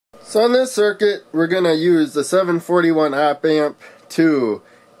So in this circuit, we're going to use the 741 op amp to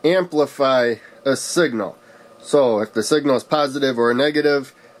amplify a signal. So if the signal is positive or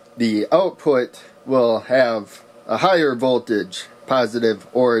negative, the output will have a higher voltage, positive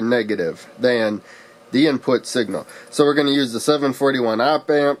or negative, than the input signal. So we're going to use the 741 op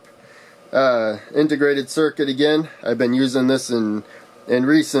amp integrated circuit again. I've been using this in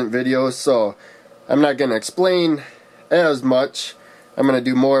recent videos, so I'm not going to explain as much. I'm going to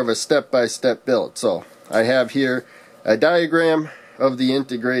do more of a step-by-step build. So I have here a diagram of the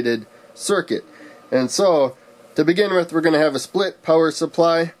integrated circuit. And so to begin with, we're going to have a split power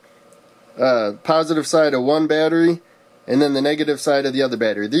supply, positive side of one battery, and then the negative side of the other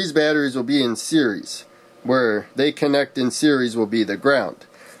battery. These batteries will be in series. Where they connect in series will be the ground.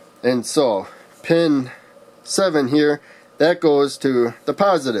 And so pin 7 here, that goes to the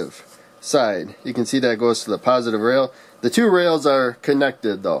positive side. You can see that goes to the positive rail. The two rails are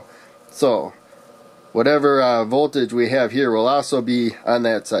connected though, so whatever voltage we have here will also be on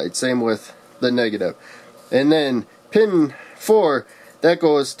that side. Same with the negative. And then pin 4, that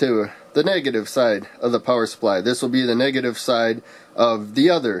goes to the negative side of the power supply. This will be the negative side of the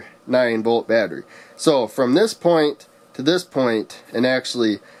other 9-volt battery. So from this point to this point, and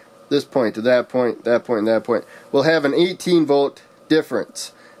actually this point to that point, that point, and that point, we'll have an 18-volt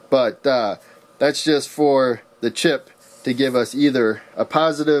difference. But that's just for the chip to give us either a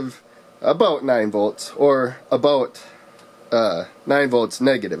positive about 9 volts or about 9 volts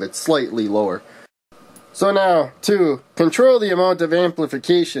negative. It's slightly lower. So now, to control the amount of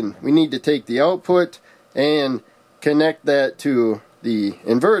amplification, we need to take the output and connect that to the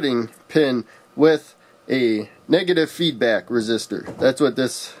inverting pin with a negative feedback resistor. That's what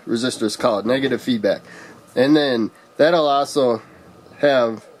this resistor is called, negative feedback. And then that'll also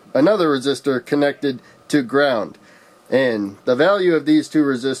have another resistor connected to ground. And the value of these two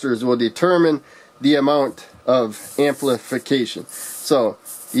resistors will determine the amount of amplification. So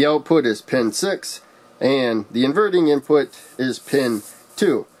the output is pin 6 and the inverting input is pin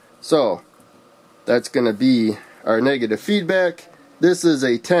 2. So that's going to be our negative feedback. This is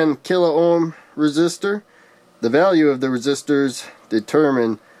a 10 kilo ohm resistor. The value of the resistors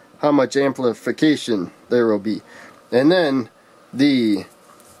determine how much amplification there will be. And then the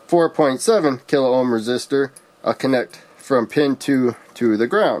 4.7 kilo ohm resistor, I'll connect from pin 2 to the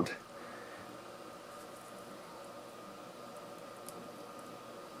ground.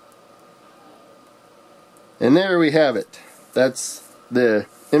 And there we have it. That's the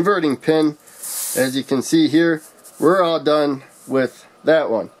inverting pin. As you can see here, we're all done with that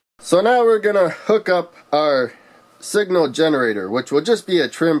one. So now we're going to hook up our signal generator, which will just be a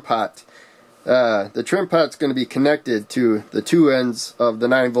trim pot. The trim pot's going to be connected to the two ends of the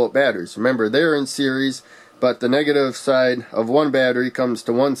 9-volt batteries. Remember, they're in series, but the negative side of one battery comes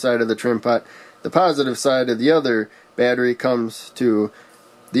to one side of the trim pot. The positive side of the other battery comes to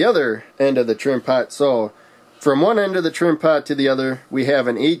the other end of the trim pot. So from one end of the trim pot to the other, we have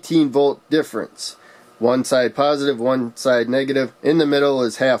an 18-volt difference. One side positive, one side negative. In the middle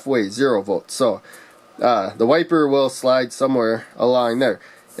is halfway, 0 volts. So the wiper will slide somewhere along there.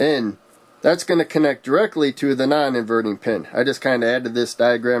 And that's going to connect directly to the non-inverting pin. I just kind of added this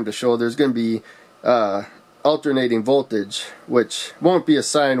diagram to show there's going to be alternating voltage, which won't be a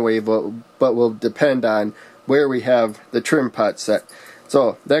sine wave, but will depend on where we have the trim pot set.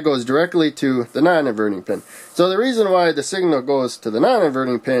 So that goes directly to the non-inverting pin. So the reason why the signal goes to the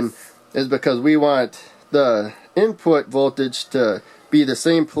non-inverting pin is because we want the input voltage to be the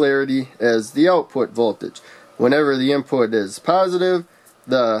same polarity as the output voltage. Whenever the input is positive,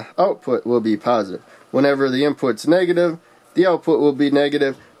 the output will be positive. Whenever the input's negative, the output will be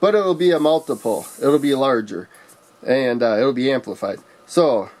negative, but it will be a multiple. It'll be larger, and it'll be amplified.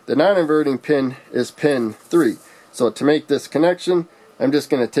 So the non-inverting pin is pin 3. So to make this connection, I'm just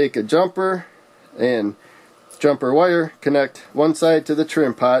going to take a jumper and jumper wire, connect one side to the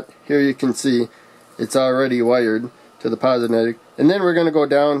trim pot. Here you can see it's already wired to the positive negative. And then we're going to go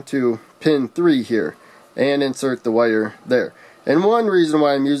down to pin 3 here and insert the wire there. And one reason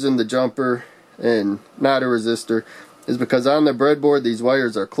why I'm using the jumper and not a resistor is because on the breadboard these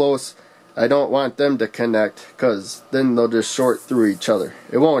wires are close. I don't want them to connect because then they'll just short through each other.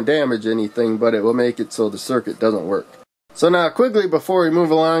 It won't damage anything, but it will make it so the circuit doesn't work. So now quickly before we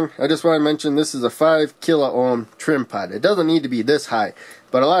move along, I just want to mention this is a 5 kilo ohm trim pot. It doesn't need to be this high,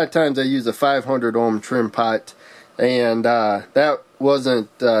 but a lot of times I use a 500 ohm trim pot, and that wasn't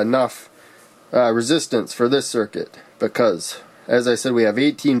enough resistance for this circuit because, as I said, we have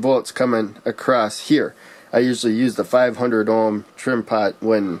 18 volts coming across here. I usually use the 500 ohm trim pot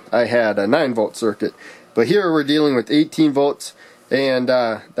when I had a 9 volt circuit, but here we're dealing with 18 volts, and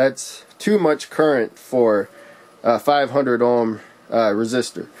that's too much current for a 500 ohm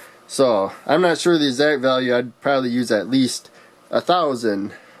resistor. So I'm not sure the exact value. I'd probably use at least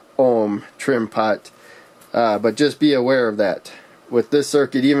 1,000 ohm trim pot, but just be aware of that. With this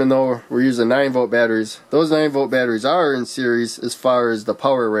circuit, even though we're using 9-volt batteries, those 9-volt batteries are in series as far as the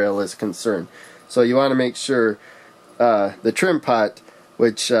power rail is concerned. So you want to make sure the trim pot,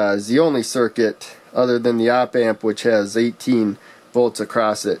 which is the only circuit other than the op amp, which has 18 volts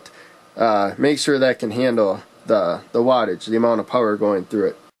across it, make sure that can handle the wattage, the amount of power going through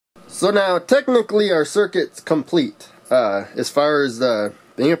it. So now technically our circuit's complete. As far as the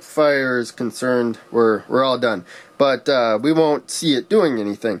amplifier is concerned, we're all done, but we won't see it doing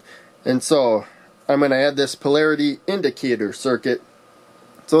anything. And so I'm going to add this polarity indicator circuit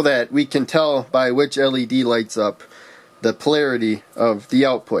so that we can tell by which LED lights up the polarity of the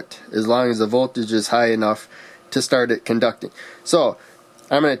output, as long as the voltage is high enough to start it conducting. So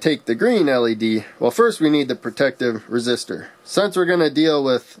I'm going to take the green LED. Well, first we need the protective resistor. Since we're going to deal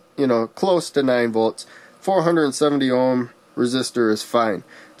with, close to 9 volts, 470 ohm resistor is fine.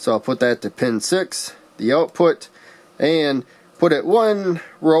 So I'll put that to pin 6, the output, and put it one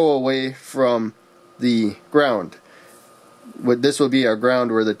row away from the ground. This will be our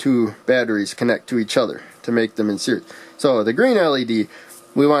ground where the two batteries connect to each other to make them in series. So the green LED,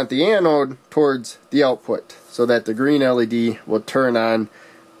 we want the anode towards the output so that the green LED will turn on.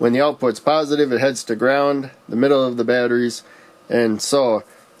 When the output's positive, it heads to ground, the middle of the batteries, and so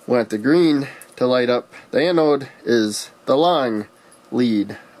we want the green to light up. The anode is the long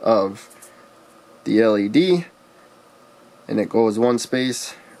lead of the LED, and it goes one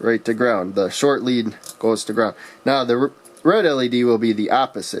space right to ground. The short lead goes to ground. Now the red LED will be the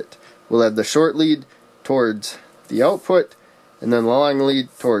opposite. We'll have the short lead towards the output and then the long lead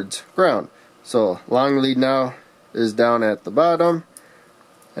towards ground. So long lead now is down at the bottom,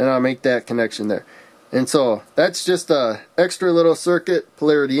 and I'll make that connection there. And so that's just a extra little circuit,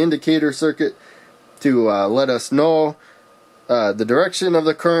 polarity indicator circuit, to let us know the direction of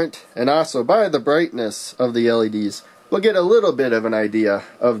the current, and also by the brightness of the LEDs we'll get a little bit of an idea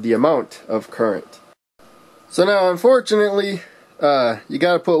of the amount of current. So now unfortunately you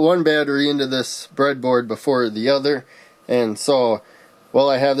got to put one battery into this breadboard before the other, and so while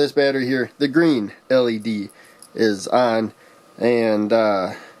I have this battery here, the green LED is on, and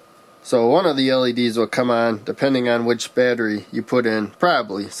so one of the LEDs will come on depending on which battery you put in.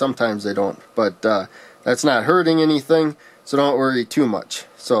 Probably, sometimes they don't, but that's not hurting anything, so don't worry too much.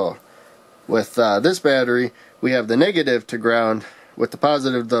 So with this battery, we have the negative to ground with the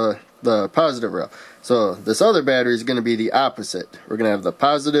positive, the positive rail. So this other battery is going to be the opposite. We're going to have the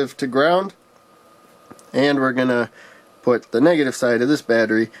positive to ground, and we're going to put the negative side of this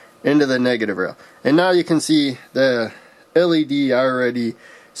battery into the negative rail. And now you can see the LED already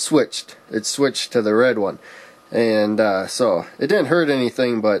switched. It switched to the red one, and so it didn't hurt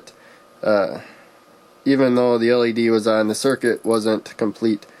anything, but even though the LED was on, the circuit wasn't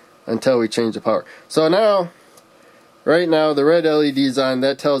complete until we changed the power. So now, right now, the red LED is on.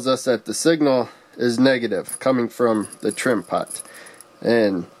 That tells us that the signal is negative coming from the trim pot,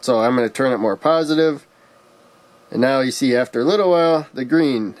 and so I'm going to turn it more positive, and now you see after a little while the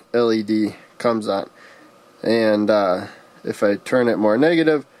green LED comes on, and if I turn it more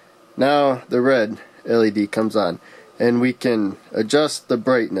negative, now the red LED comes on, and we can adjust the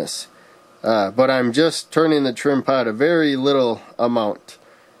brightness, but I'm just turning the trim pot a very little amount,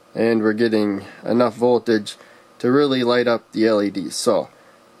 and we're getting enough voltage to really light up the LEDs. So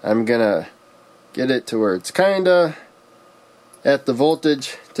I'm gonna get it to where it's kinda at the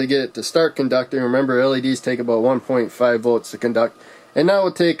voltage to get it to start conducting. Remember, LEDs take about 1.5 volts to conduct. And now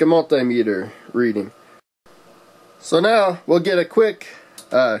we'll take a multimeter reading. So now we'll get a quick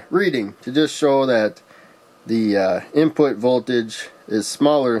reading to just show that the input voltage is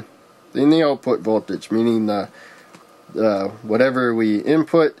smaller than the output voltage, meaning the whatever we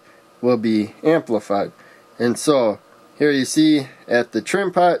input will be amplified. And so here you see at the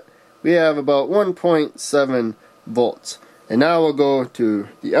trim pot we have about 1.7 volts. And now we'll go to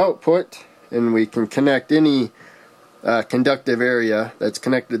the output, and we can connect any conductive area that's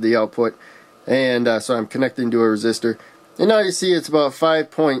connected to the output. And so I'm connecting to a resistor, and now you see it's about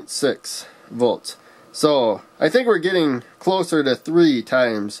 5.6 volts. So I think we're getting closer to 3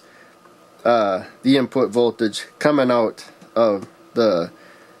 times the input voltage coming out of the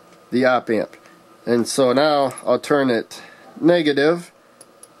op amp. And so now I'll turn it negative,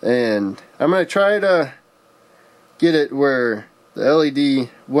 and I'm going to try to get it where the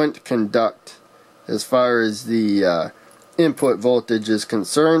LED won't conduct as far as the input voltage is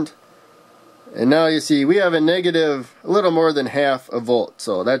concerned. And now you see we have a negative, a little more than half a volt.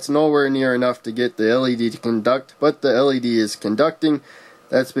 So that's nowhere near enough to get the LED to conduct, but the LED is conducting.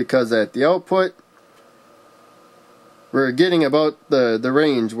 That's because at the output, we're getting about the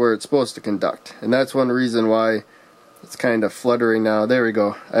range where it's supposed to conduct. And that's one reason why it's kind of fluttering now. There we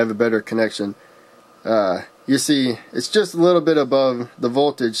go. I have a better connection. You see, it's just a little bit above the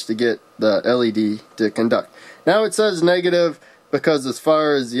voltage to get the LED to conduct. Now it says negative because as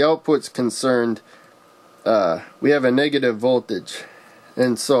far as the output's concerned, we have a negative voltage.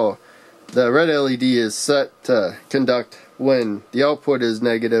 And so the red LED is set to conduct when the output is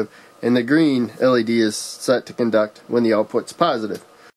negative, and the green LED is set to conduct when the output's positive.